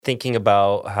Thinking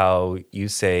about how you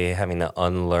say having to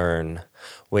unlearn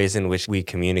ways in which we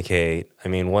communicate, I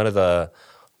mean, one of the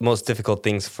most difficult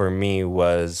things for me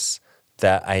was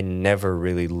that I never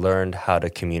really learned how to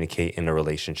communicate in a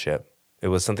relationship. It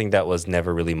was something that was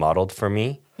never really modeled for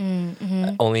me.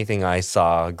 Only thing I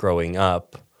saw growing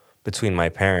up between my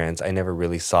parents, I never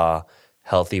really saw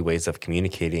healthy ways of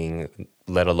communicating,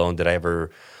 let alone did I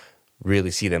ever really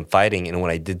see them fighting. And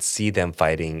when I did see them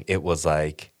fighting, it was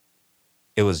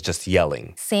just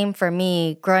yelling. Same for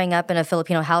me. Growing up in a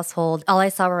Filipino household, all I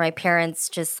saw were my parents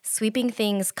just sweeping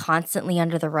things constantly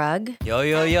under the rug.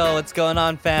 Yo, what's going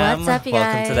on, fam? What's up, you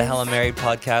Welcome to the guys? Hella Married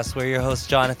podcast. We're your hosts,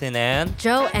 Jonathan and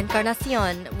Joe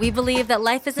Encarnacion. We believe that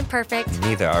life isn't perfect.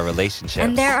 neither are relationships.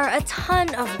 And there are a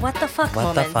ton of what the fuck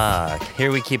What the moments. fuck?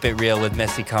 Here we keep it real with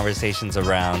messy conversations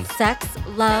around. Sex,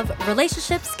 love,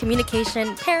 relationships,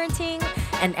 communication, parenting,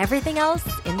 and everything else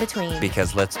in between.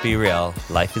 Because let's be real,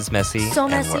 life is messy. So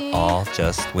and messy. we're all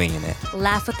just winging it.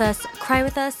 Laugh with us, cry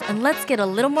with us, and let's get a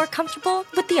little more comfortable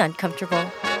with the uncomfortable.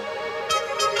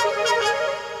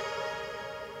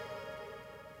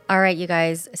 All right, you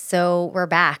guys. So we're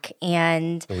back.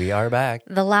 And We are back.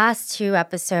 the last two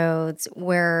episodes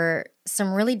were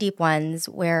some really deep ones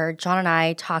where John and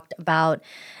I talked about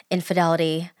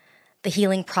infidelity, the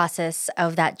healing process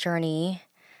of that journey,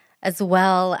 as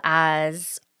well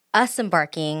as us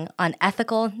embarking on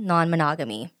ethical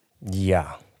non-monogamy.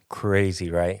 Yeah,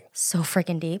 crazy, right? So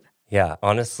freaking deep. Yeah,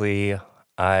 honestly,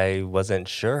 I wasn't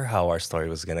sure how our story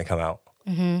was going to come out.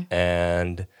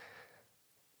 And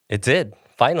it did,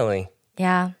 finally.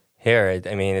 Yeah. Here,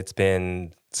 I mean, it's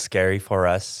been scary for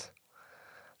us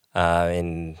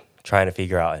in trying to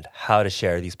figure out how to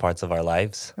share these parts of our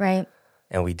lives. Right.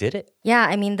 And we did it. Yeah.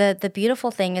 I mean, the beautiful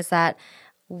thing is that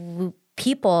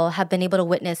people have been able to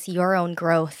witness your own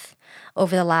growth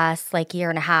over the last year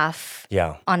and a half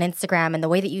Yeah, on Instagram and the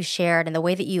way that you shared and the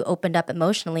way that you opened up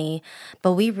emotionally.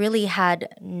 But we really had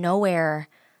nowhere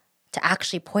to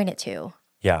actually point it to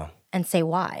yeah. and say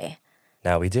why.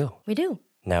 Now we do. We do.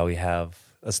 Now we have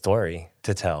a story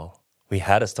to tell. We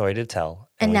had a story to tell.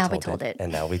 And now we told it.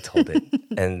 And now we told it.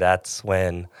 And that's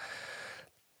when,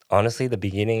 honestly, the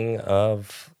beginning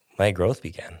of my growth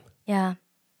began. Yeah.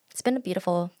 It's been a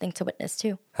beautiful thing to witness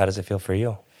too. How does it feel for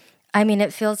you? I mean,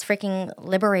 it feels freaking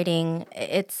liberating.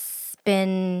 It's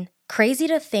been crazy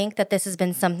to think that this has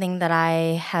been something that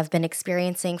I have been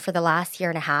experiencing for the last year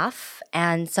and a half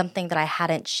and something that I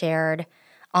hadn't shared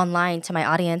online to my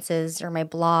audiences or my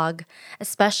blog,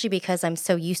 especially because I'm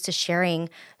so used to sharing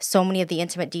so many of the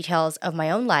intimate details of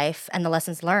my own life and the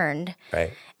lessons learned.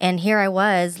 Right. And here I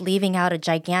was leaving out a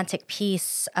gigantic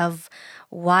piece of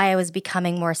why I was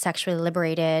becoming more sexually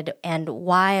liberated and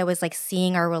why I was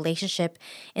seeing our relationship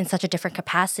in such a different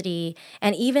capacity.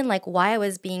 And even why I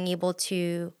was able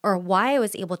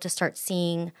to start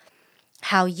seeing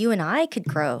how you and I could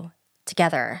grow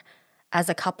together as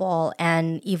a couple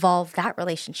and evolve that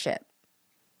relationship.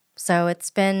 So it's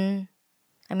been,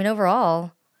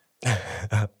 overall,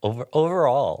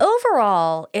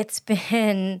 it's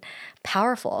been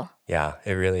powerful. Yeah,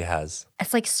 it really has.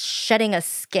 It's like shedding a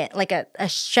skin,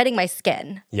 shedding my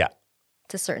skin Yeah.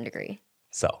 to a certain degree.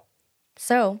 So,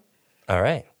 So all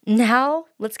right. now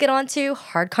let's get on to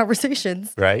hard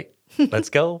conversations. Right? Let's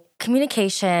go.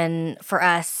 Communication for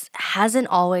us hasn't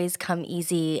always come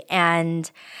easy. And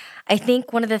I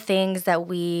think one of the things that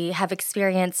we have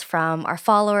experienced from our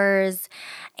followers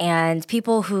and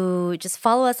people who just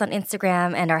follow us on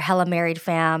Instagram and our Hella Married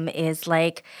fam is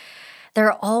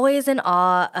they're always in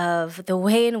awe of the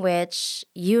way in which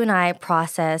you and I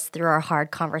process through our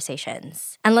hard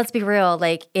conversations. And let's be real,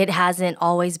 it hasn't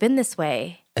always been this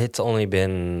way. It's only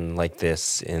been like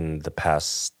this in the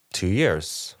past 2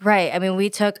 years. Right. We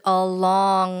took a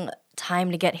long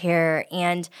time to get here.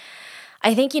 And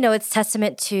I think, it's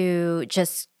testament to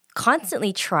just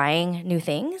constantly trying new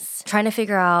things, trying to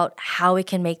figure out how we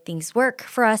can make things work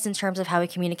for us in terms of how we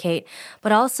communicate,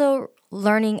 but also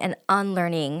learning and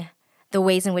unlearning the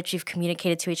ways in which we've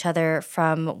communicated to each other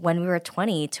from when we were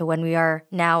 20 to when we are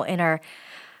now in our,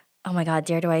 oh my God,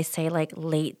 dare do I say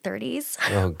late 30s?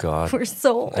 Oh, God. We're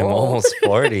so old. I'm almost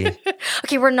 40.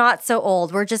 Okay, we're not so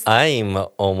old. We're just, I'm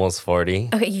almost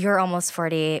 40. okay, you're almost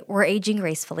 40. We're aging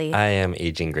gracefully. I am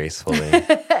aging gracefully.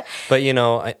 But,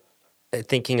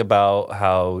 thinking about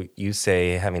how you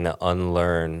say having to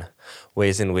unlearn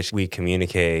ways in which we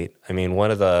communicate,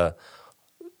 one of the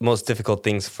most difficult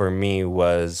things for me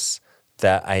was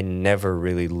that I never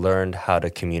really learned how to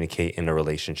communicate in a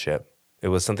relationship. It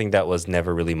was something that was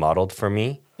never really modeled for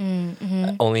me.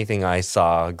 Only thing I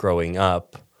saw growing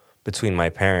up between my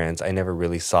parents, I never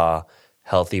really saw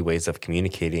healthy ways of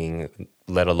communicating,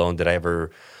 let alone did I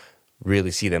ever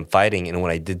really see them fighting. And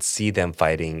when I did see them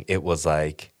fighting, it was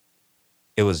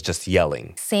just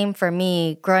yelling. Same for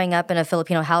me. Growing up in a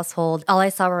Filipino household, all I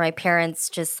saw were my parents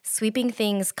just sweeping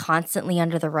things constantly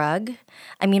under the rug.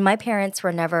 I mean, my parents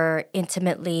were never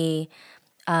intimately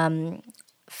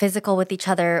physical with each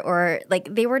other, or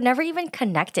like they were never even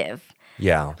connective.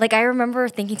 Yeah. Like I remember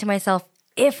thinking to myself,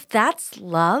 if that's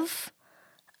love,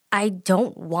 I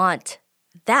don't want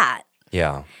that.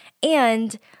 Yeah.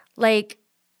 And like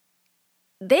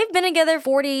they've been together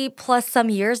 40 plus some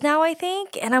years now, I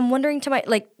think. And I'm wondering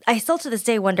I still to this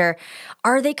day wonder,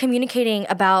 are they communicating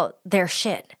about their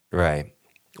shit? Right.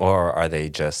 Or are they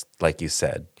just, like you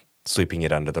said, sweeping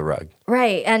it under the rug?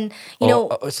 Right. And, you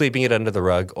know, sweeping it under the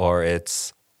rug, or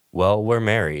it's, well, we're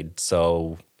married,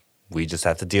 so we just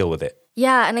have to deal with it.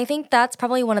 yeah. And I think that's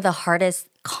probably one of the hardest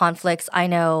conflicts I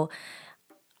know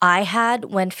I had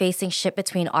when facing shit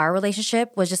between our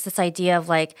relationship was just this idea of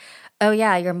like, oh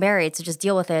yeah, you're married, so just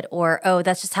deal with it. Or, oh,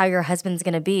 that's just how your husband's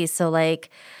gonna be. So like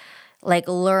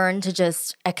learn to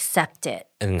just accept it.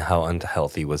 And how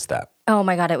unhealthy was that? Oh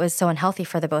my God, it was so unhealthy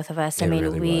for the both of us. I mean,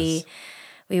 really was.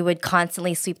 we would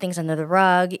constantly sweep things under the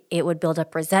rug. It would build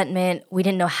up resentment. We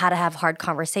didn't know how to have hard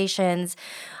conversations.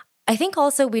 I think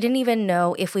also we didn't even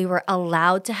know if we were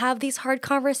allowed to have these hard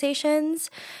conversations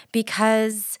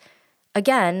because,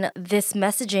 again, this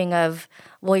messaging of,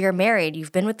 well, you're married,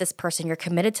 you've been with this person, you're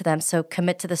committed to them, so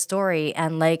commit to the story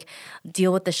and like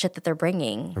deal with the shit that they're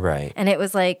bringing. Right. And it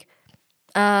was like,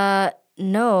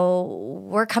 no,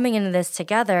 we're coming into this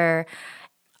together.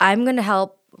 I'm going to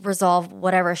help resolve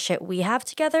whatever shit we have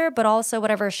together, but also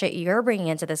whatever shit you're bringing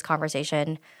into this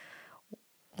conversation.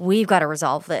 We've got to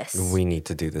resolve this. We need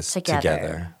to do this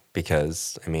Together.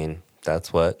 because, I mean,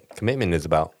 that's what commitment is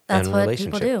about. That's and what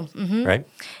relationship, people do. Mm-hmm. Right?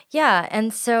 Yeah.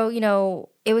 And so, you know,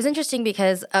 it was interesting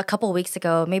because a couple of weeks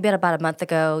ago, maybe about a month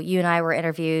ago, you and I were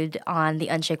interviewed on the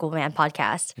Unshakable Man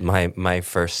podcast. My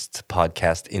first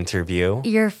podcast interview.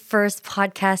 Your first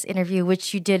podcast interview,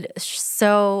 which you did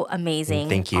so amazing.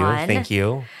 Thank you. on. Thank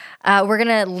you. We're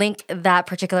going to link that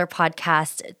particular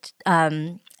podcast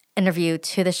interview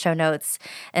to the show notes,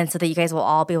 and so that you guys will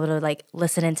all be able to like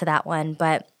listen into that one.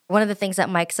 But one of the things that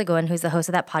Mike Seguin, who's the host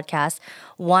of that podcast,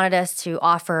 wanted us to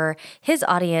offer his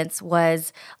audience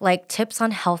was like tips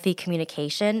on healthy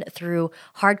communication through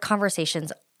hard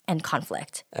conversations and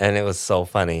conflict. And it was so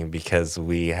funny because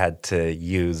we had to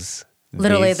use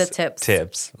Literally these the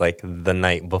tips like the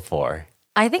night before.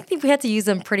 I think we had to use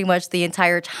them pretty much the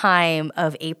entire time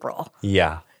of April.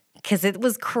 Yeah. Because it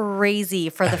was crazy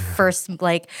for the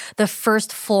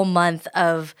first full month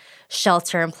of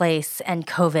shelter in place and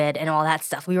COVID and all that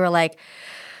stuff. We were like,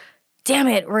 damn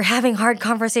it, we're having hard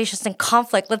conversations and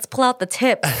conflict. Let's pull out the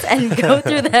tips and go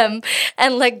through them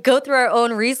and like go through our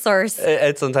own resource.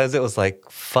 And sometimes it was like,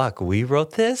 fuck, we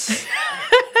wrote this?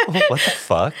 What the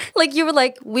fuck? Like you were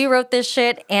like, we wrote this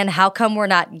shit and how come we're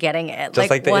not getting it?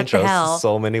 Just like the what intro, the hell?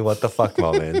 so many what the fuck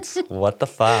moments. What the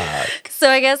fuck? So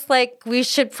I guess like we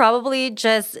should probably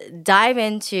just dive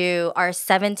into our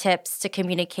 7 tips to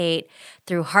communicate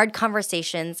through hard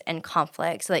conversations and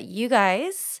conflict so that you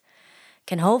guys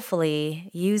can hopefully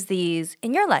use these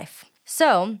in your life.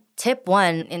 So tip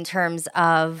 1 in terms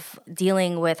of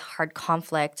dealing with hard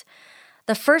conflict,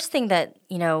 the first thing that,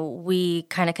 you know, we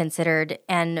kind of considered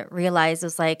and realized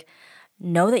was like,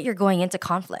 know that you're going into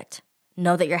conflict.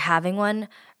 Know that you're having one,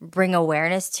 bring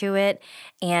awareness to it,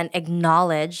 and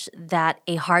acknowledge that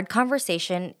a hard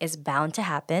conversation is bound to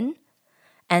happen.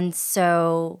 And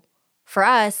so for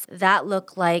us, that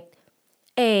looked like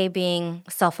being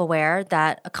self-aware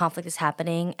that a conflict is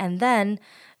happening, and then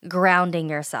grounding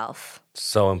yourself.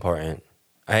 So important.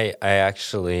 I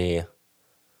actually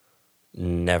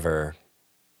never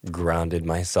grounded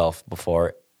myself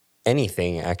before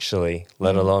anything, actually,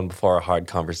 let alone before a hard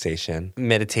conversation.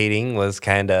 Meditating was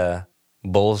kind of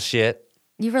bullshit.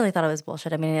 You really thought it was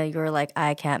bullshit. I mean, you were like,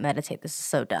 I can't meditate. This is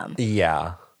so dumb.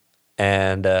 Yeah.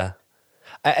 And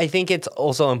I think it's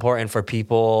also important for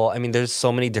people. I mean, there's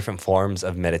so many different forms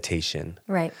of meditation.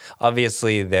 Right.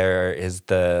 Obviously, there is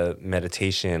the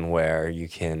meditation where you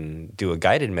can do a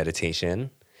guided meditation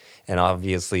and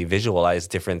obviously visualize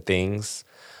different things.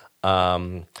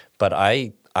 But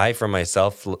I for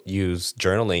myself use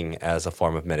journaling as a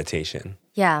form of meditation.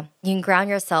 Yeah. You can ground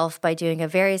yourself by doing a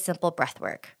very simple breath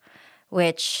work,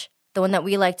 which the one that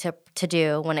we like to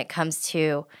do when it comes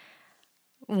to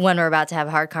when we're about to have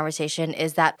a hard conversation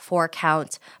is that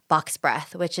 4-count box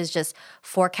breath, which is just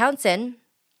 4 counts in,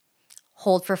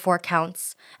 hold for 4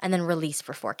 counts, and then release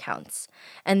for 4 counts.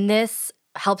 And this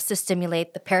helps to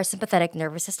stimulate the parasympathetic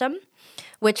nervous system,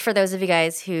 which for those of you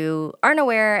guys who aren't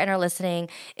aware and are listening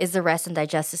is the rest and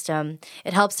digest system.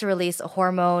 It helps to release a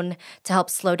hormone to help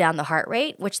slow down the heart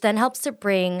rate, which then helps to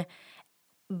bring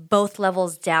both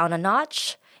levels down a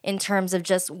notch in terms of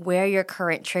just where your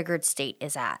current triggered state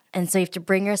is at. And so you have to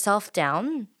bring yourself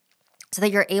down so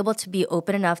that you're able to be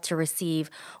open enough to receive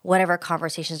whatever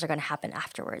conversations are going to happen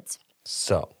afterwards.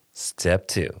 So, step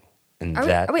 2. And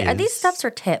Are these steps or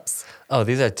tips? Oh,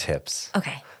 these are tips.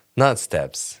 Okay. Not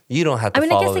steps. You don't have to I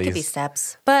follow guess they these. could be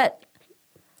steps, but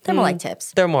they're more like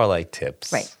tips. They're more like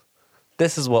tips. Right.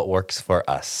 This is what works for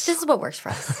us. This is what works for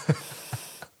us.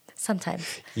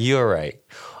 Sometimes. You're right.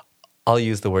 I'll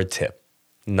use the word tip,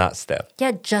 not step.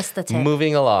 Yeah, just the tip.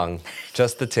 Moving along,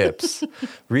 just the tips.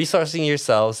 Resourcing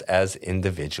yourselves as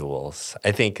individuals.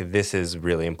 I think this is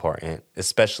really important,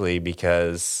 especially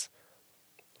because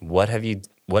what have you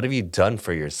done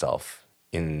for yourself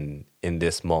in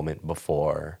this moment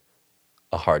before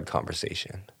a hard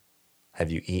conversation? Have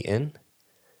you eaten?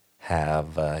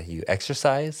 Have you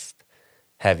exercised?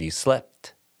 Have you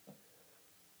slept?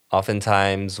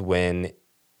 Oftentimes when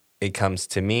it comes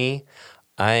to me,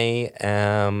 I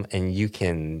am, and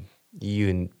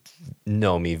you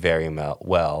know me very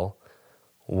well,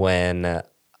 when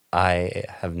I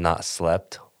have not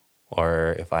slept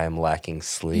or if I am lacking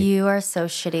sleep. You are so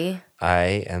shitty.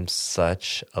 I am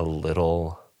such a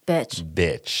little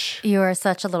bitch. You are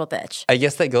such a little bitch. I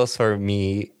guess that goes for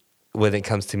me when it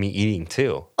comes to me eating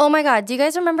too. Oh my God. Do you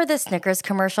guys remember the Snickers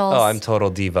commercials? Oh, I'm total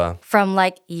diva. From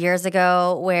like years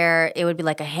ago where it would be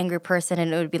like a hangry person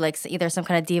and it would be like either some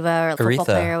kind of diva or a football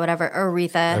player or whatever.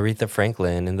 Aretha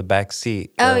Franklin in the back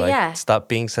seat. Oh, They're like, yeah. Stop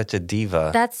being such a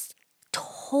diva. That's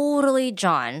totally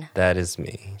John. That is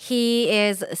me. He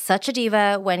is such a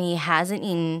diva when he hasn't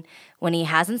eaten, when he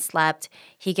hasn't slept.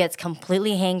 He gets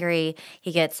completely hangry.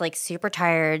 He gets like super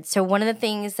tired. So one of the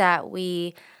things that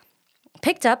we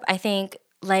picked up, I think,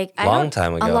 like a long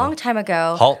time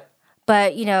ago. Halt.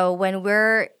 But, you know, when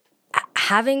we're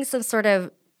having some sort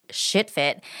of shit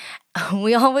fit,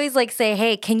 we always like say,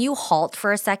 hey, can you halt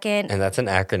for a second? And that's an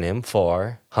acronym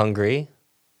for hungry,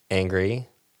 angry,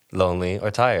 lonely, or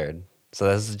tired. So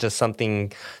this is just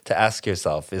something to ask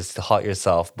yourself, is to halt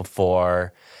yourself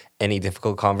before any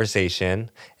difficult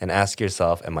conversation and ask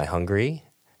yourself, am I hungry?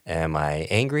 Am I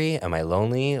angry? Am I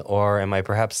lonely? Or am I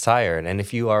perhaps tired? And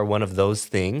if you are one of those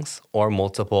things or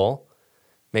multiple,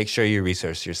 make sure you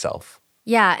resource yourself.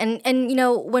 Yeah, and you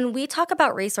know, when we talk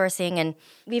about resourcing, and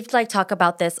we've like talk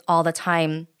about this all the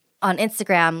time on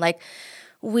Instagram, like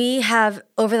we have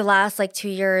over the last like 2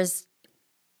 years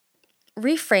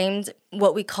reframed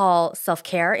what we call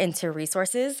self-care into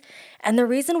resources. And the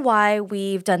reason why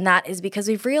we've done that is because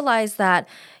we've realized that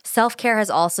self-care has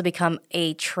also become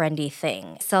a trendy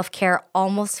thing. Self-care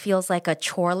almost feels like a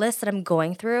chore list that I'm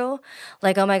going through.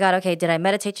 Like, oh my God, okay, did I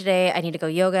meditate today? I need to go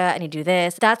yoga. I need to do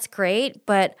this. That's great.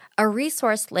 But a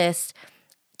resource list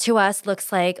to us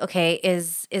looks like, okay,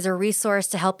 is a resource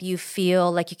to help you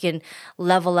feel like you can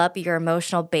level up your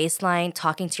emotional baseline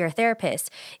talking to your therapist?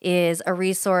 Is a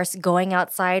resource going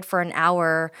outside for an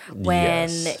hour when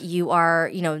you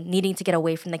are, you know, needing to get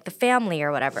away from like the family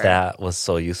or whatever? That was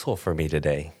so useful for me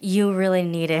today. You really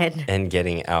needed and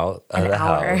getting out of the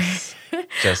house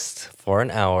just for an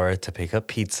hour to pick up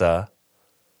pizza.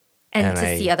 And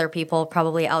to see other people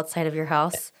probably outside of your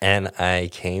house. And I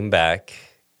came back.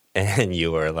 And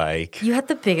you were like... You had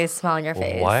the biggest smile on your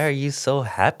face. Why are you so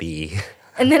happy?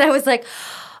 And then I was like,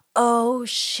 oh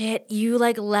shit, you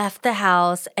like left the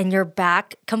house and you're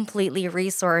back completely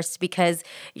resourced because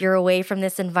you're away from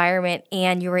this environment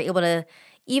and you were able to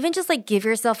even just like give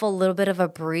yourself a little bit of a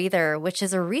breather, which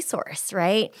is a resource,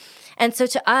 right? And so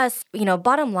to us, you know,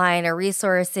 bottom line, a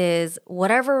resource is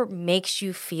whatever makes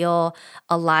you feel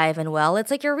alive and well.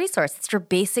 It's like your resource. It's your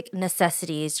basic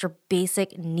necessities, your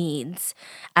basic needs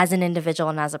as an individual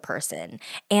and as a person.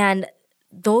 And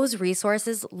those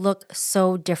resources look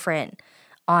so different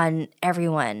on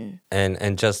everyone.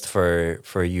 And just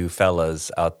for you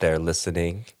fellas out there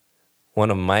listening, one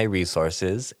of my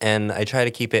resources, and I try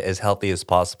to keep it as healthy as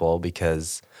possible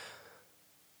because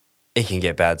it can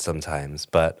get bad sometimes,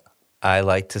 but I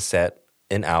like to set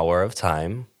an hour of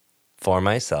time for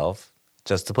myself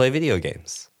just to play video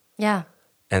games. Yeah.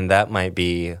 And that might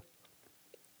be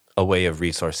a way of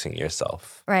resourcing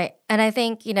yourself. Right. And I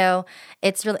think, you know,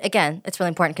 it's really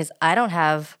important because I don't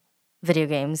have video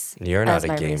games. You're not as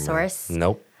my a gamer. Resource.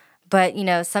 Nope. But, you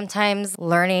know, sometimes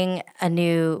learning a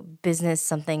new business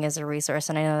something is a resource.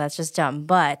 And I know that's just dumb,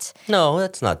 but... No,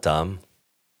 that's not dumb.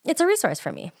 It's a resource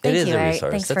for me. It is a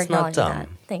resource. Thanks for That's not acknowledging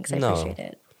dumb. that. Thanks, I No. appreciate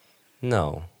it.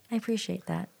 No. I appreciate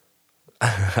that.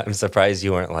 I'm surprised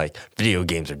you weren't like, video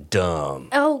games are dumb.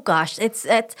 Oh gosh, it's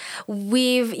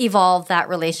we've evolved that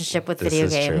relationship with This video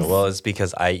is games. true. Well, it's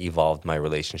because I evolved my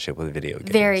relationship with video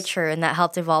games. Very true, and that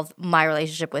helped evolve my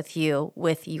relationship with you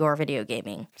with your video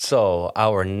gaming. So,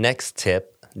 our next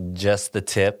tip, just the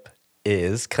tip,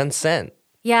 is consent.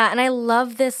 Yeah, and I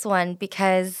love this one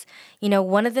because,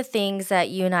 one of the things that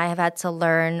you and I have had to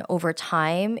learn over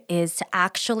time is to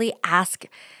actually ask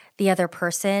the other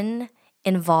person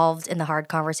involved in the hard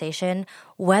conversation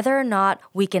whether or not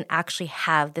we can actually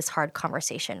have this hard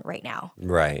conversation right now.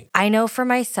 Right. I know for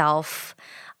myself,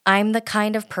 I'm the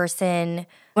kind of person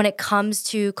when it comes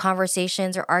to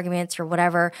conversations or arguments or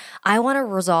whatever, I want to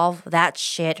resolve that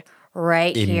shit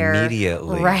right here,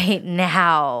 Immediately. right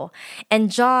now.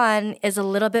 And John is a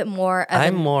little bit more of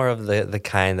I'm more of the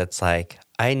kind that's like,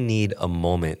 I need a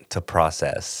moment to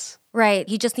process. right.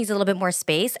 He just needs a little bit more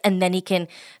space and then he can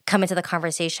come into the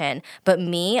conversation. But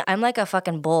me, I'm like a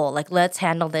fucking bull. Like, let's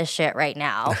handle this shit right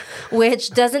now,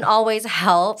 which doesn't always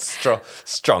help.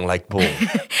 Strong like bull.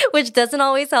 Which doesn't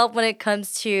always help when it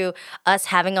comes to us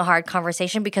having a hard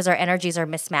conversation because our energies are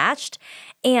mismatched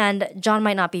and John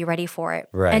might not be ready for it.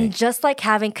 Right. And just like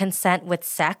having consent with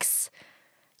sex,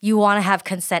 you want to have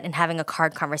consent in having a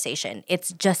hard conversation.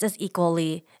 It's just as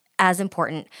equally as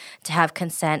important to have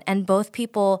consent and both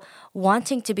people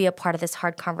wanting to be a part of this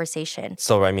hard conversation.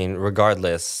 So, I mean,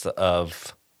 regardless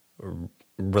of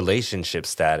relationship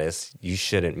status, you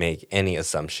shouldn't make any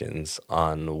assumptions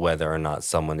on whether or not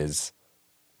someone is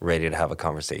ready to have a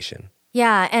conversation.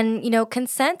 Yeah, and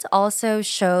consent also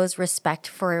shows respect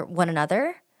for one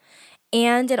another.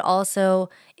 And it also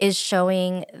is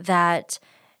showing that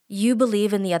you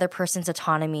believe in the other person's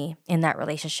autonomy in that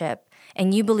relationship.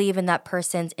 And you believe in that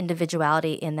person's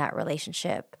individuality in that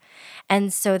relationship.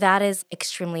 And so that is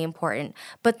extremely important.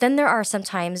 But then there are some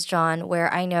times, John,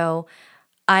 where I know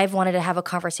I've wanted to have a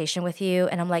conversation with you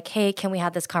and I'm like, hey, can we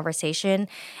have this conversation?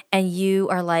 And you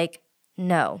are like,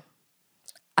 no,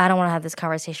 I don't want to have this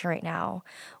conversation right now.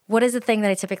 What is the thing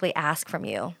that I typically ask from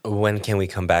you? When can we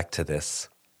come back to this?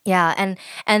 Yeah,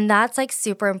 and that's like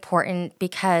super important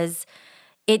because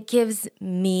it gives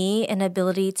me an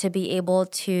ability to be able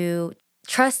to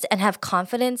trust and have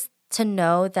confidence to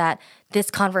know that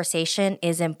this conversation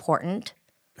is important.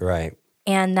 Right.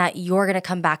 And that you're going to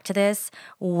come back to this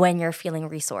when you're feeling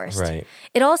resourced. Right.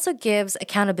 It also gives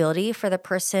accountability for the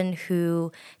person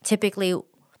who typically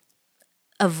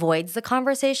avoids the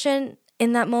conversation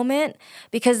in that moment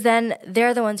because then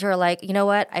they're the ones who are like, you know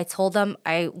what, I told them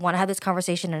I want to have this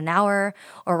conversation in an hour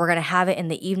or we're going to have it in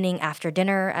the evening after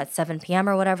dinner at 7 p.m.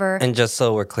 or whatever. And just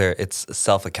so we're clear, it's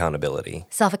self-accountability.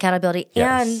 Self-accountability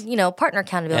Yes. and, partner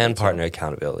accountability. And too. partner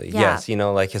accountability. Yeah. Yes,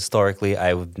 like historically,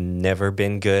 I've never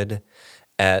been good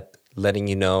at letting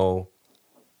you know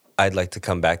I'd like to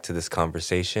come back to this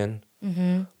conversation.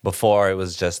 Mm-hmm. Before it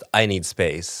was just, I need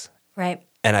space. Right.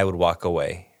 And I would walk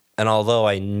away. And although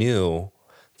I knew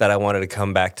that I wanted to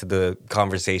come back to the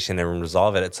conversation and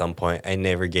resolve it at some point, I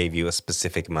never gave you a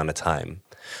specific amount of time.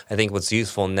 I think what's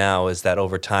useful now is that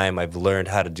over time, I've learned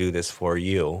how to do this for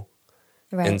you.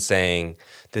 Right. And saying,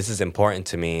 this is important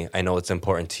to me. I know it's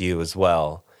important to you as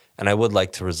well. And I would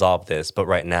like to resolve this. But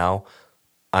right now,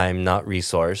 I'm not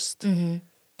resourced. Mm-hmm.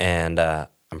 And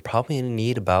I'm probably going to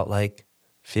need about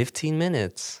 15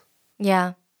 minutes.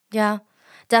 Yeah.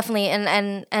 Definitely.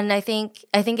 And I think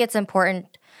it's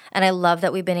important and I love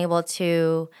that we've been able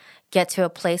to get to a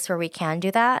place where we can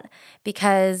do that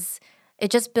because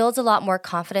it just builds a lot more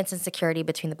confidence and security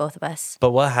between the both of us.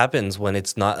 But what happens when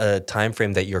it's not a time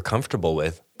frame that you're comfortable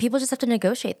with? People just have to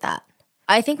negotiate that.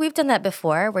 I think we've done that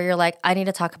before where you're like, I need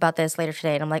to talk about this later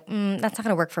today. And I'm like, that's not going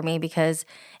to work for me because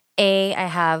A, I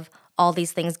have all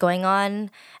these things going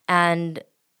on and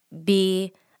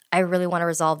B, I really want to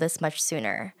resolve this much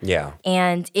sooner. Yeah.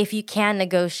 And if you can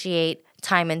negotiate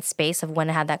time and space of when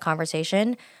to have that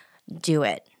conversation, do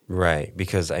it. Right.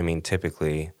 Because,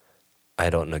 typically, I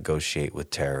don't negotiate with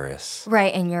terrorists.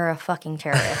 Right, and you're a fucking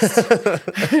terrorist.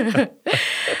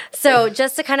 So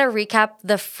just to kind of recap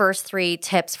the first 3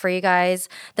 tips for you guys,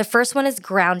 the first one is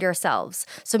ground yourselves.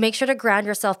 So make sure to ground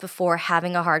yourself before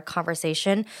having a hard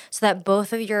conversation so that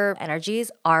both of your energies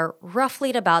are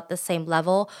roughly at about the same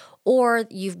level or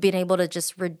you've been able to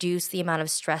just reduce the amount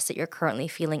of stress that you're currently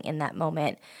feeling in that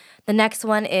moment. The next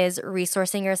one is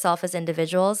resourcing yourself as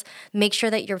individuals. Make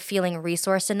sure that you're feeling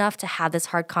resourced enough to have this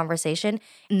hard conversation.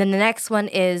 And then the next one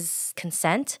is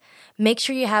consent. Make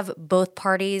sure you have both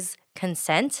parties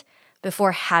consent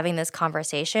before having this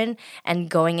conversation and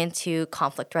going into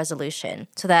conflict resolution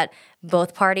so that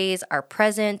both parties are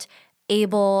present,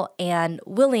 able, and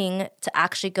willing to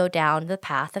actually go down the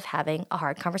path of having a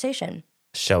hard conversation.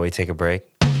 Shall we take a break?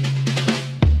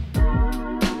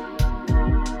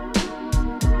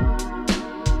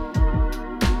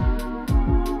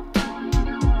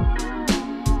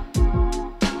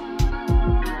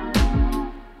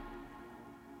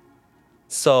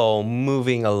 So,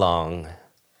 moving along.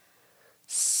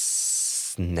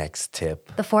 Next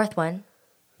tip. The fourth one.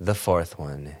 The fourth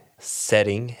one.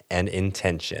 Setting and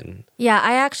intention. Yeah,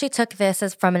 I actually took this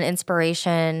as from an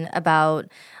inspiration about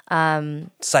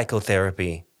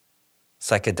Psychotherapy.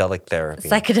 Psychedelic therapy.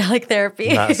 psychedelic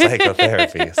therapy. Not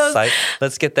psychotherapy.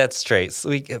 Let's get that straight.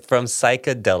 From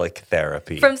psychedelic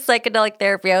therapy. From psychedelic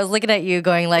therapy. I was looking at you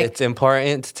going like, It's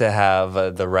important to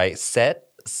have the right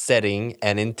setting,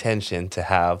 and intention to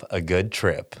have a good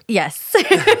trip. yes.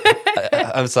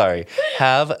 I'm sorry.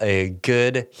 Have a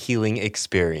good healing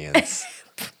experience.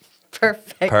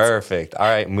 Perfect. Perfect. All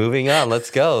right, moving on.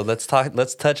 Let's go. Let's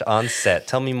touch on set.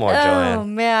 Tell me more, Oh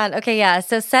Joanne. man. Okay, yeah.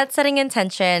 So setting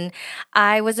intention.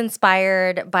 I was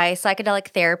inspired by psychedelic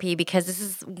therapy because this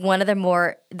is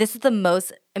the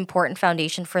most important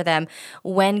foundation for them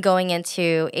when going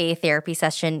into a therapy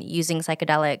session using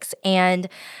psychedelics. And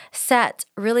set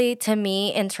really, to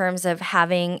me, in terms of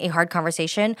having a hard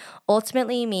conversation,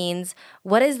 ultimately means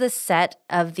what is the set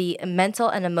of the mental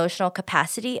and emotional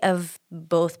capacity of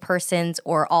both persons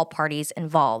or all parties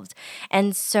involved.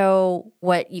 And so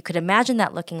what you could imagine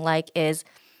that looking like is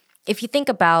if you think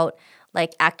about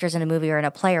like actors in a movie or in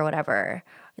a play or whatever,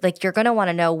 like you're going to want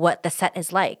to know what the set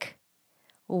is like.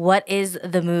 What is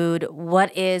the mood?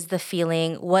 What is the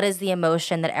feeling? What is the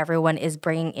emotion that everyone is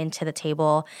bringing into the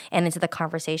table and into the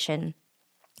conversation?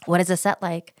 What is the set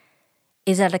like?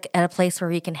 Is it at a place where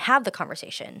we can have the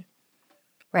conversation,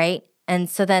 right? And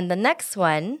so then the next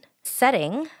one,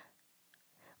 setting,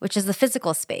 which is the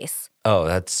physical space. Oh,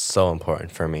 that's so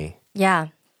important for me. Yeah.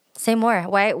 Say more.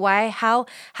 Why, how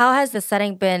has the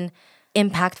setting been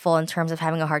impactful in terms of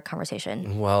having a hard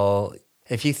conversation? Well,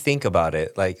 if you think about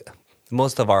it, like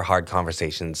most of our hard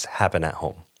conversations happen at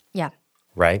home, Yeah.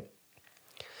 right?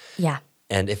 Yeah.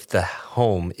 And if the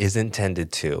home isn't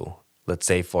tended to, let's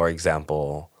say, for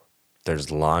example,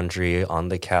 there's laundry on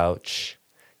the couch.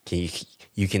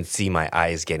 You can see my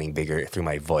eyes getting bigger through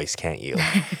my voice, can't you?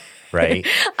 Right?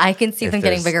 I can see them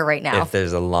getting bigger right now. If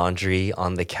there's a laundry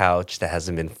on the couch that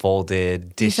hasn't been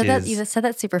folded, dishes. You said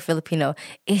that super Filipino.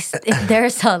 If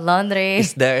there's a laundry.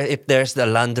 If there's the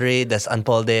laundry that's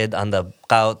unfolded on the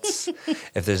couch,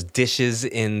 if there's dishes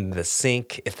in the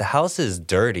sink, if the house is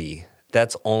dirty,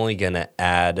 that's only going to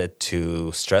add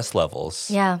to stress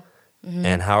levels. Yeah.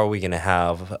 And how are we going to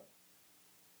have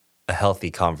a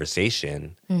healthy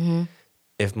conversation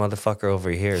if motherfucker over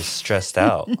here is stressed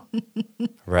out,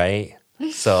 right?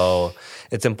 So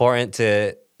it's important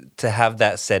to have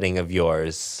that setting of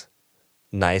yours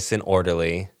nice and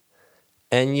orderly.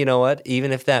 And you know what?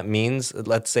 Even if that means,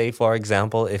 let's say, for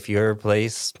example, if your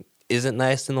place isn't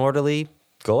nice and orderly,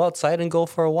 go outside and go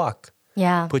for a walk.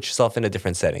 Yeah. Put yourself in a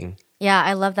different setting. Yeah,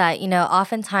 I love that.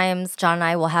 Oftentimes John and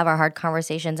I will have our hard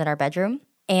conversations in our bedroom.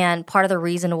 And part of the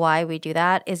reason why we do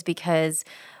that is because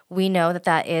we know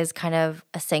that is kind of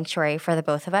a sanctuary for the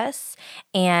both of us.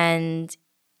 And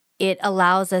it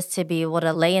allows us to be able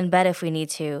to lay in bed if we need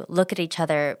to, look at each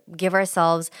other, give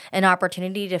ourselves an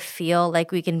opportunity to feel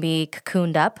like we can be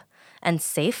cocooned up and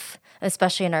safe,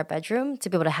 especially in our bedroom, to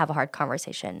be able to have a hard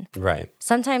conversation. Right.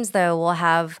 Sometimes, though, we'll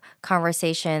have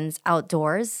conversations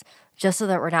outdoors just so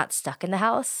that we're not stuck in the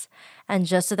house and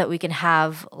just so that we can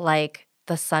have like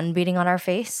the sun beating on our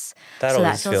face. That so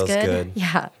always feels good.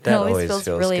 Yeah, That it always always feels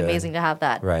feels really good. amazing to have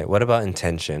that. Right. What about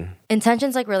intention?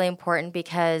 Intention's like really important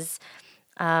because,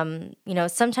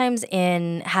 sometimes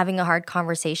in having a hard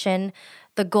conversation,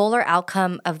 the goal or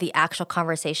outcome of the actual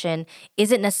conversation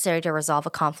isn't necessary to resolve a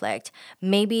conflict.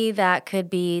 Maybe that could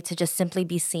be to just simply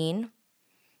be seen,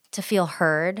 to feel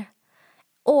heard,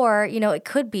 or, it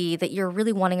could be that you're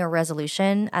really wanting a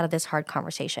resolution out of this hard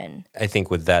conversation. I think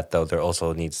with that, though, there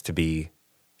also needs to be,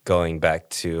 going back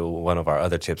to one of our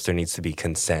other tips, there needs to be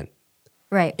consent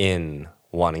Right. in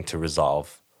wanting to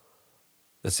resolve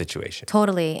the situation.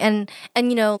 Totally. And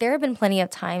there have been plenty of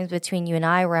times between you and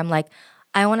I where I'm like,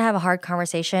 I want to have a hard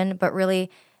conversation, but really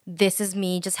this is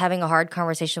me just having a hard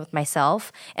conversation with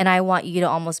myself, and I want you to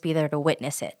almost be there to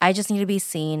witness it. I just need to be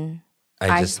seen.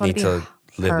 I just wanna need be to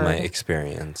live my heard.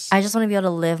 experience. I just want to be able to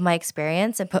live my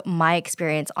experience and put my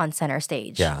experience on center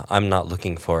stage. Yeah, I'm not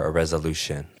looking for a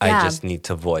resolution. Yeah. I just need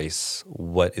to voice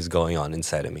what is going on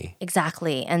inside of me.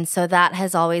 Exactly. And so that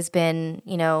has always been,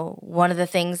 one of the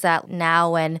things that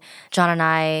now when John and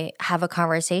I have a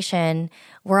conversation,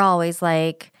 we're always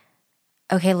like,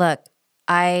 okay, look,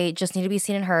 I just need to be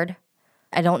seen and heard.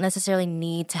 I don't necessarily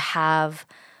need to have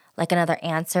like another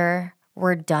answer.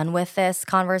 We're done with this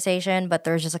conversation, but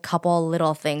there's just a couple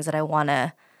little things that I want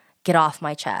to get off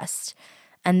my chest,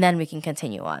 and then we can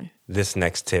continue on. This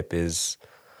next tip is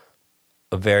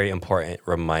a very important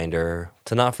reminder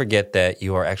to not forget that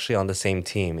you are actually on the same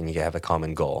team and you have a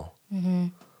common goal. Mm-hmm.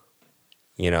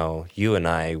 You know, you and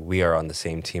I, we are on the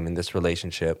same team in this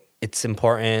relationship. It's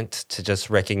important to just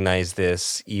recognize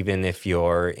this, even if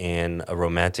you're in a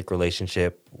romantic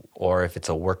relationship or if it's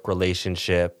a work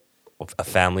relationship, a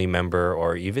family member,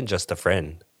 or even just a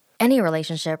friend. Any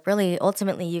relationship, really,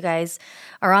 ultimately, you guys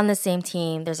are on the same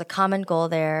team. There's a common goal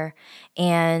there.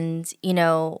 And, you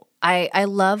know, I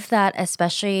love that,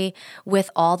 especially with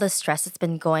all the stress that's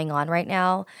been going on right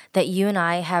now, that you and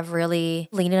I have really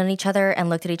leaned on each other and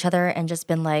looked at each other and just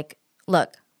been like,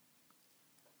 look,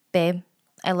 babe,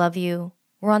 I love you.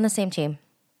 We're on the same team.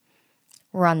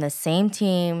 We're on the same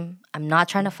team. I'm not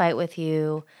trying to fight with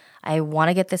you. I want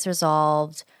to get this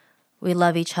resolved. We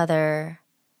love each other.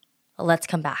 Let's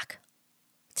come back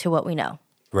to what we know.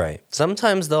 Right.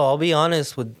 Sometimes, though, I'll be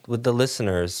honest with the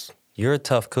listeners, you're a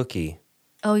tough cookie.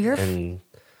 Oh, And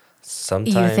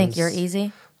sometimes you think you're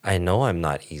easy? I know I'm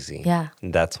not easy. Yeah.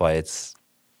 And that's why it's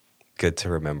good to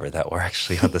remember that we're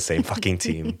actually on the same fucking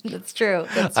team. That's true.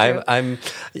 That's true.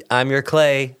 I'm your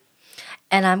Clay.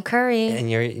 And I'm Curry. And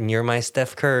you're my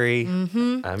Steph Curry.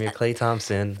 Mm-hmm. I'm your Klay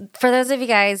Thompson. For those of you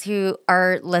guys who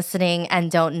are listening and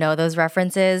don't know those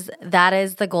references, that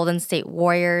is the Golden State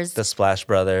Warriors. The Splash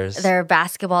Brothers. They're a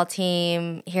basketball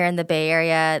team here in the Bay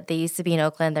Area. They used to be in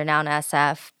Oakland. They're now in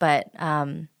SF. But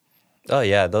oh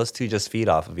yeah, those two just feed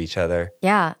off of each other.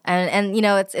 yeah, and you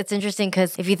know it's interesting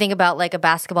because if you think about like a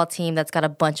basketball team that's got a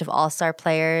bunch of all-star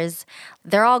players,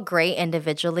 they're all great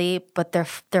individually, but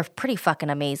they're pretty fucking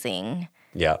amazing.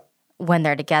 Yeah. When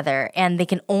they're together, and they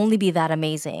can only be that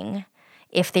amazing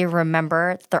if they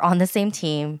remember they're on the same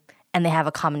team and they have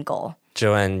a common goal.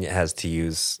 Joanne has to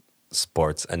use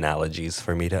sports analogies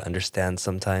for me to understand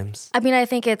sometimes. I mean, I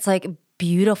think it's like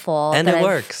beautiful And that it I've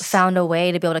works. found a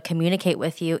way to be able to communicate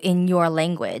with you in your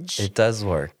language. It does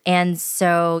work. And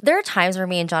so there are times where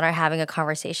me and John are having a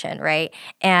conversation, right?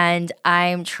 And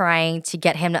I'm trying to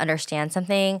get him to understand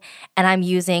something, and I'm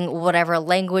using whatever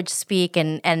language speak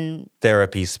and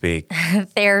Therapy speak.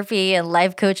 therapy and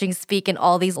life coaching speak and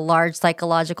all these large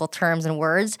psychological terms and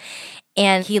words.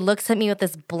 And he looks at me with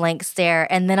this blank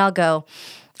stare, and then I'll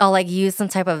like use some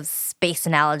type of space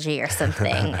analogy or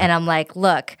something. And I'm like,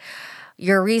 look,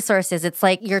 your resources, it's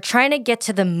like you're trying to get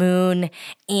to the moon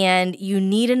and you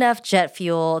need enough jet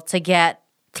fuel to get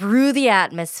through the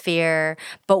atmosphere.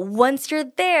 But once you're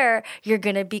there, you're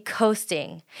going to be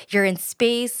coasting. You're in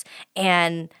space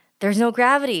and there's no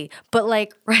gravity. But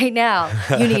like right now,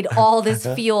 you need all this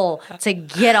fuel to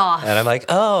get off. And I'm like,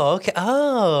 oh, okay.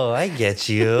 Oh, I get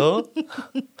you.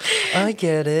 I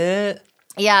get it.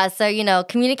 Yeah, so, you know,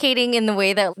 communicating in the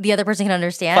way that the other person can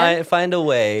understand. Find a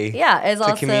way Yeah, is to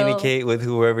also communicate with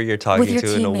whoever you're talking your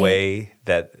to in a teammate. way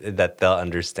that they'll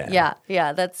understand.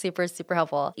 Yeah, that's super, super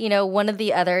helpful. You know, one of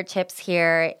the other tips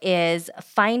here is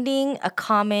finding a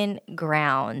common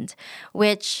ground,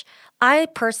 which I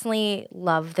personally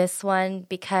love this one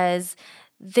because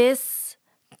this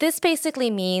basically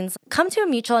means come to a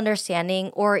mutual understanding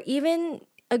or even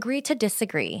agree to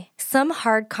disagree. Some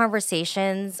hard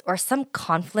conversations or some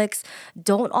conflicts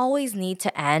don't always need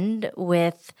to end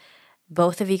with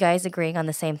both of you guys agreeing on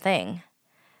the same thing.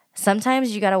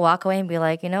 Sometimes you got to walk away and be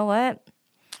like, you know what?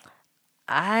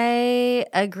 I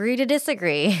agree to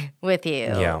disagree with you.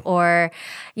 Yeah. Or,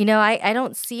 you know, I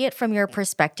don't see it from your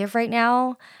perspective right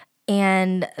now,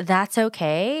 and that's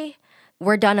okay.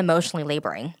 We're done emotionally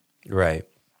laboring Right.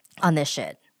 on this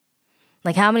shit.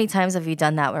 Like, how many times have you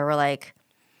done that where we're like,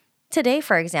 today,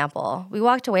 for example, we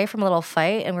walked away from a little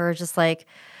fight and we were just like,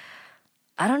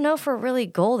 I don't know if we're really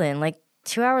golden. Like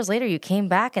 2 hours later, you came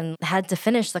back and had to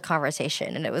finish the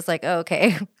conversation. And it was like, oh,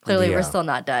 okay, clearly we're Yeah. still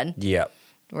not done. Yeah.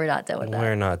 We're not done with that.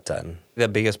 We're not done. The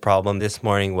biggest problem this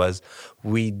morning was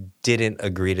we didn't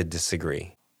agree to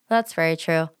disagree. That's very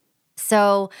true.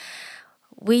 So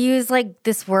we use like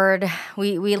this word.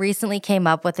 We recently came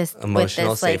up with this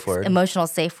Emotional safe word. Emotional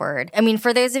safe word. I mean,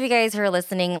 for those of you guys who are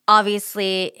listening,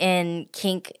 obviously in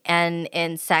kink and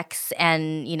in sex,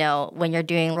 and you know when you're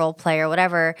doing role play or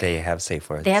whatever, They have safe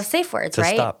words. they have safe words, To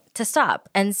right? stop. To stop.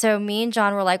 And so me and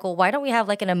John were like, well, why don't we have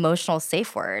like an emotional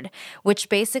safe word, which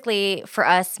basically for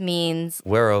us means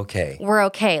We're okay. we're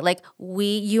okay. Like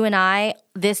you and I,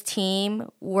 this team,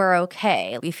 we're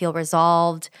okay. We feel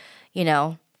resolved, you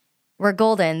know, we're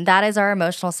golden. That is our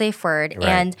emotional safe word. Right.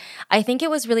 And I think it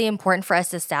was really important for us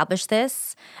to establish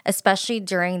this, especially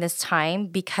during this time,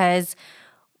 because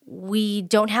we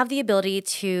don't have the ability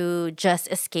to just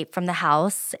escape from the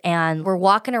house, and we're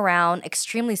walking around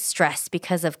extremely stressed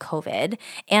because of COVID.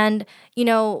 And,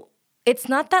 it's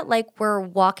not that like we're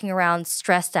walking around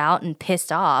stressed out and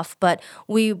pissed off, but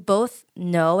we both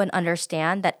know and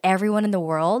understand that everyone in the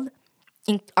world,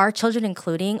 our children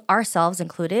including, ourselves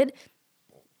included,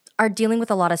 are dealing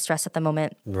with a lot of stress at the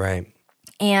moment. Right.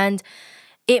 And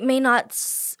it may not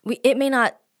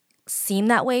seem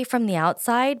that way from the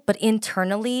outside, but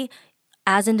internally,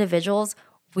 as individuals,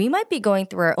 we might be going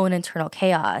through our own internal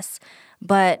chaos.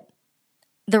 But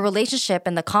the relationship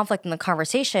and the conflict and the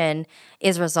conversation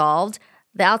is resolved.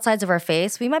 The outsides of our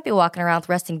face, we might be walking around with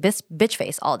resting bitch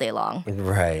face all day long.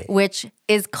 Right. Which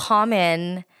is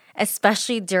common,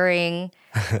 especially during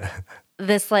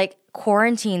this like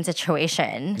quarantine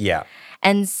situation. Yeah.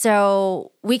 And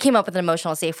so we came up with an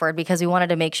emotional safe word because we wanted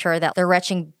to make sure that the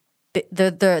retching the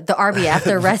RBF,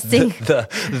 the resting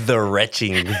the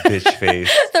retching bitch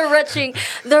face.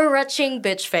 the retching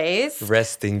bitch face.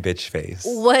 Resting bitch face.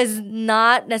 Was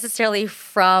not necessarily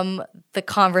from the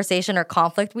conversation or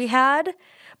conflict we had,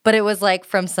 but it was like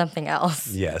from something else.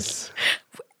 Yes.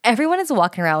 Everyone is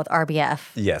walking around with RBF.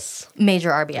 Yes.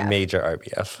 Major RBF. Major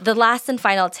RBF. The last and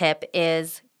final tip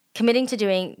is committing to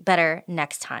doing better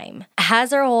next time.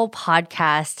 As our whole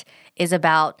podcast is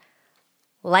about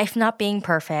life not being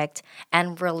perfect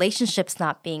and relationships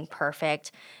not being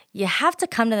perfect, you have to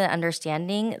come to the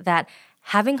understanding that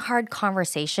having hard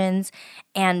conversations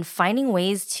and finding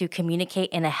ways to communicate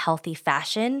in a healthy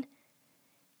fashion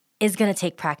is going to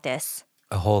take practice.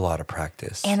 A whole lot of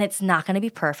practice. And it's not going to be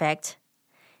perfect.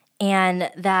 And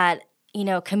that,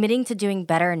 committing to doing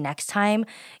better next time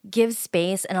gives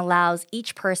space and allows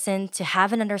each person to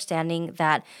have an understanding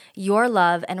that your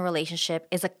love and relationship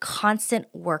is a constant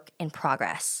work in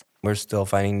progress. We're still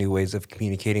finding new ways of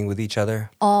communicating with each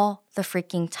other. All the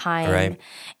freaking time. Right.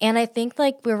 And I think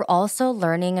like we're also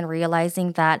learning and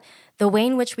realizing that the way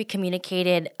in which we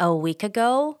communicated a week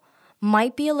ago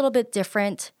might be a little bit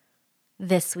different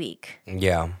this week.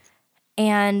 Yeah.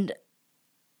 And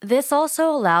this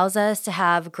also allows us to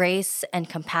have grace and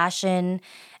compassion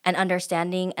and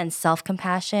understanding and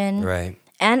self-compassion. Right.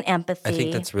 And empathy. I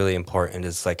think that's really important,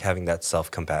 is like having that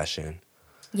self-compassion.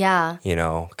 Yeah.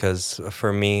 Because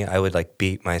for me, I would like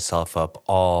beat myself up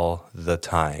all the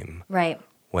time. Right.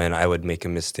 When I would make a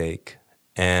mistake.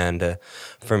 And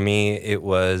for me, it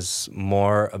was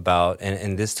more about,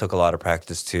 and this took a lot of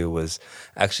practice too, was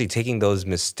actually taking those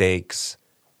mistakes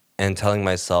and telling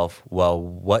myself, well,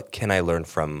 what can I learn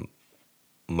from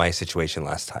my situation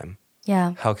last time?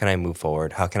 Yeah. How can I move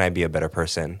forward? How can I be a better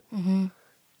person? Mm-hmm.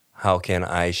 How can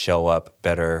I show up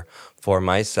better for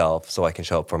myself so I can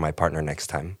show up for my partner next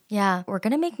time? Yeah. We're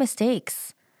going to make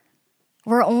mistakes.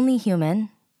 We're only human.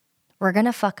 We're going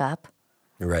to fuck up.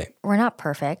 Right. We're not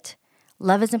perfect.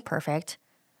 Love isn't perfect.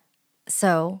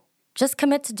 So just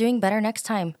commit to doing better next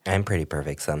time. I'm pretty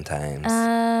perfect sometimes.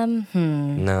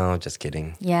 No, just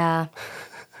kidding. Yeah.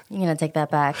 You're going to take that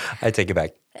back. I take it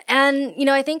back. And,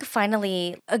 I think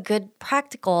finally, a good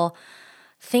practical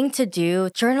thing to do,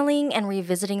 journaling and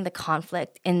revisiting the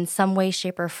conflict in some way,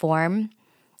 shape, or form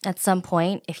at some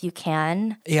point, if you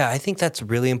can. Yeah, I think that's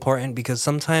really important because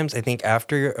sometimes I think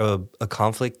after a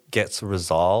conflict gets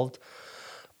resolved,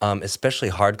 especially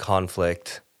hard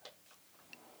conflict,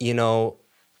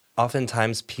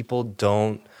 oftentimes people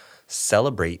don't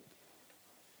celebrate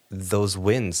those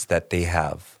wins that they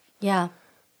have. Yeah.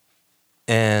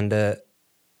 And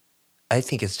I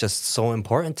think it's just so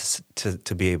important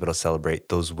to be able to celebrate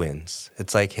those wins.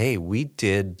 It's like, hey, we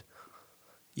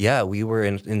were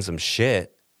in some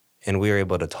shit and we were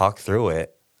able to talk through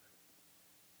it.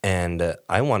 And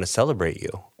I want to celebrate you.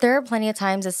 There are plenty of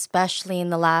times, especially in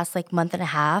the last month and a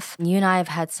half, you and I have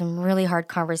had some really hard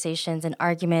conversations and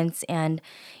arguments, and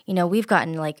we've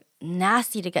gotten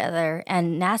nasty together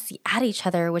and nasty at each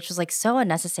other, which was so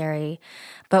unnecessary.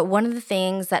 But one of the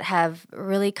things that have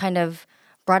really kind of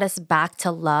brought us back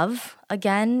to love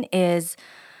again is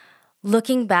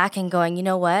looking back and going, you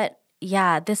know what?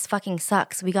 Yeah, this fucking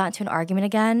sucks. We got into an argument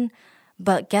again,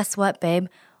 but guess what, babe?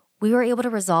 We were able to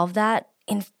resolve that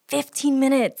in 15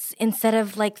 minutes instead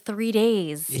of 3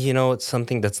 days. It's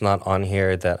something that's not on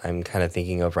here that I'm kind of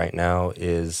thinking of right now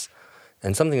is,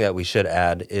 and something that we should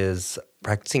add is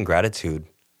practicing gratitude.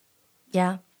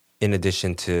 Yeah. In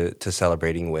addition to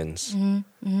celebrating wins.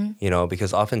 Mm-hmm. Mm-hmm.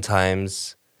 Because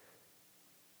oftentimes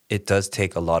it does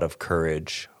take a lot of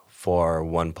courage for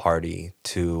one party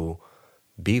to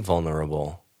be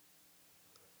vulnerable.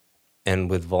 And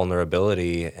with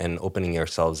vulnerability and opening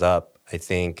yourselves up, I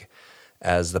think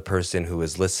as the person who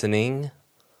is listening,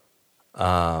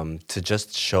 to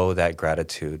just show that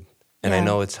gratitude And I Yeah.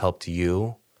 know it's helped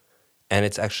you, and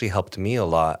it's actually helped me a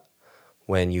lot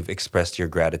when you've expressed your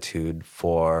gratitude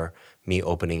for me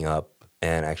opening up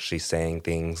and actually saying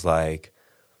things like,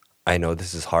 I know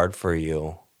this is hard for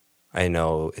you. I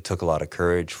know it took a lot of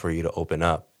courage for you to open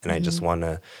up. And I just want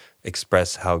to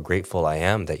express how grateful I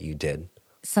am that you did.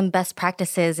 Some best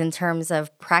practices in terms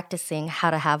of practicing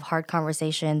how to have hard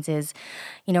conversations is,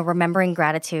 remembering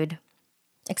gratitude,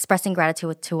 expressing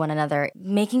gratitude to one another,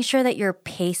 making sure that you're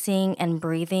pacing and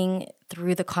breathing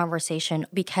through the conversation,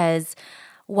 because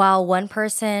while one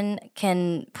person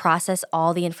can process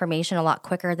all the information a lot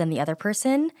quicker than the other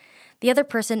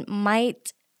person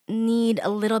might need a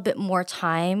little bit more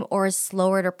time or is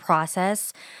slower to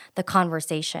process the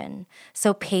conversation.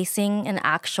 So pacing an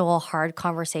actual hard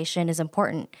conversation is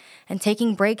important, and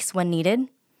taking breaks when needed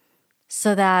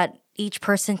so that each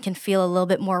person can feel a little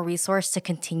bit more resourced to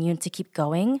continue to keep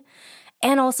going,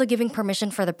 and also giving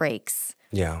permission for the breaks.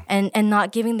 Yeah. And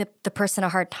not giving the person a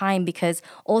hard time, because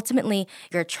ultimately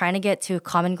you're trying to get to a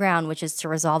common ground, which is to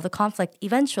resolve the conflict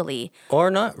eventually.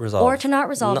 Or not resolve. Or to not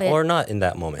resolve it. Or not in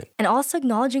that moment. And also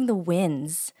acknowledging the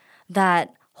wins,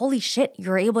 that, holy shit,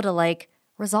 you're able to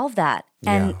resolve that.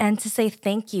 And to say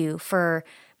thank you for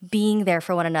being there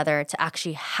for one another, to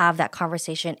actually have that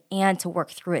conversation and to work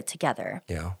through it together.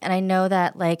 Yeah. And I know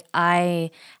that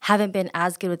I haven't been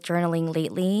as good with journaling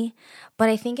lately, but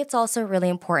I think it's also really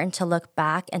important to look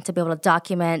back and to be able to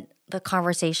document the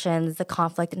conversations, the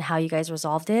conflict, and how you guys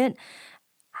resolved it,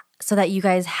 so that you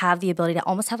guys have the ability to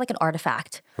almost have an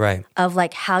artifact Right. of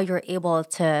how you're able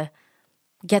to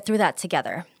get through that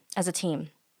together as a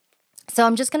team. So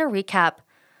I'm just going to recap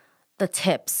the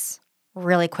tips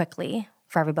really quickly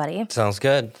for everybody. Sounds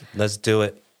good. Let's do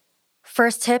it.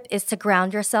 First tip is to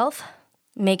ground yourself.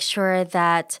 Make sure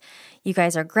that you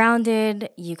guys are grounded.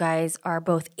 You guys are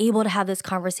both able to have this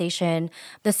conversation.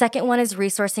 The second one is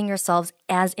resourcing yourselves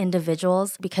as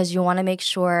individuals, because you want to make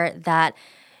sure that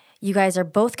you guys are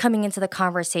both coming into the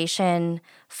conversation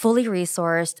fully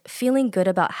resourced, feeling good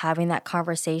about having that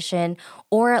conversation,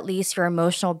 or at least your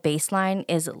emotional baseline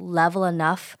is level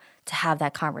enough to have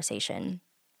that conversation.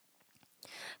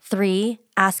 3,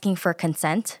 asking for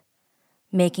consent,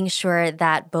 making sure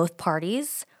that both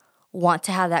parties want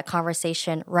to have that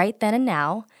conversation right then and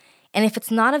now. And if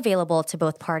it's not available to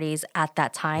both parties at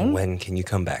that time, When can you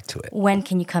come back to it? when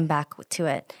can you come back to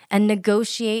it? And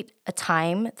negotiate a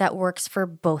time that works for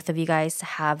both of you guys to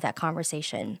have that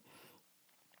conversation.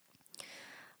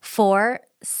 4,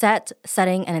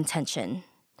 setting an intention.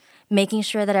 Making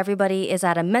sure that everybody is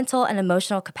at a mental and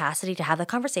emotional capacity to have the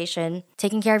conversation,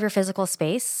 taking care of your physical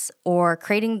space, or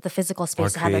creating the physical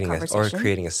space to have that conversation. Or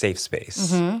creating a safe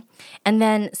space. And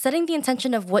then setting the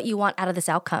intention of what you want out of this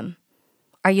outcome.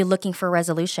 Are you looking for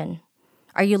resolution?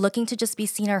 Are you looking to just be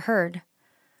seen or heard?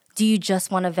 Do you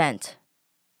just want to vent?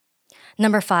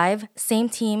 Number 5, same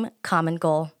team, common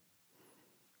goal.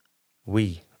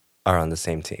 We are on the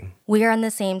same team. We are on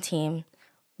the same team.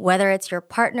 Whether it's your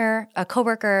partner, a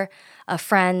coworker, a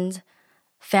friend,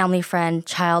 family friend,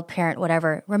 child, parent,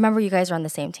 whatever, remember you guys are on the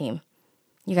same team.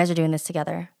 You guys are doing this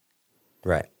together.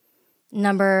 Right.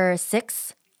 Number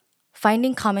 6,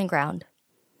 finding common ground.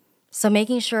 So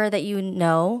making sure that you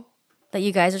know that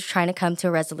you guys are trying to come to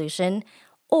a resolution,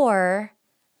 or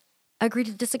agree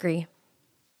to disagree.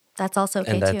 That's also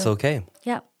okay And that's too. okay.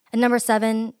 Yeah. And number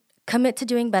 7, commit to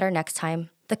doing better next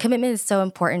time. The commitment is so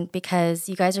important because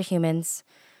you guys are humans.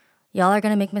 Y'all are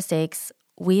going to make mistakes.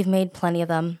 We've made plenty of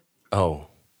them. Oh,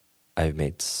 I've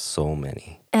made so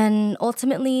many. And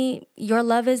ultimately, your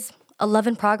love is a love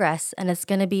in progress, and it's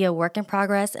going to be a work in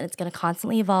progress, and it's going to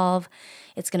constantly evolve.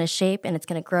 It's going to shape and it's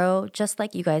going to grow just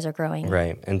like you guys are growing.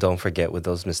 Right. And don't forget, with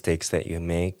those mistakes that you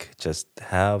make, just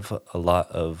have a lot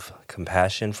of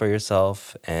compassion for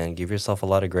yourself and give yourself a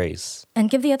lot of grace. And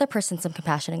give the other person some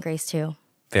compassion and grace too.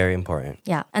 Very important.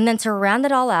 Yeah. And then to round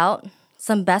it all out,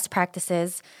 some best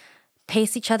practices: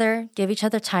 pace each other, give each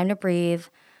other time to breathe,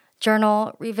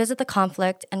 journal, revisit the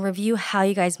conflict, and review how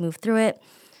you guys move through it.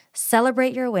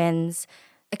 Celebrate your wins,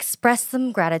 express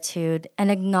some gratitude,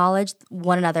 and acknowledge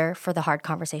one another for the hard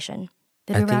conversation.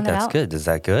 Did we I think round it that's out? good. Is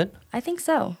that good? I think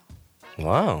so.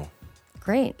 Wow.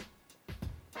 Great.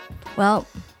 Well,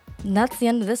 that's the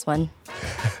end of this one.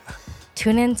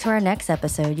 Tune in to our next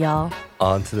episode, y'all.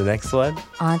 On to the next one.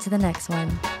 On to the next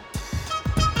one.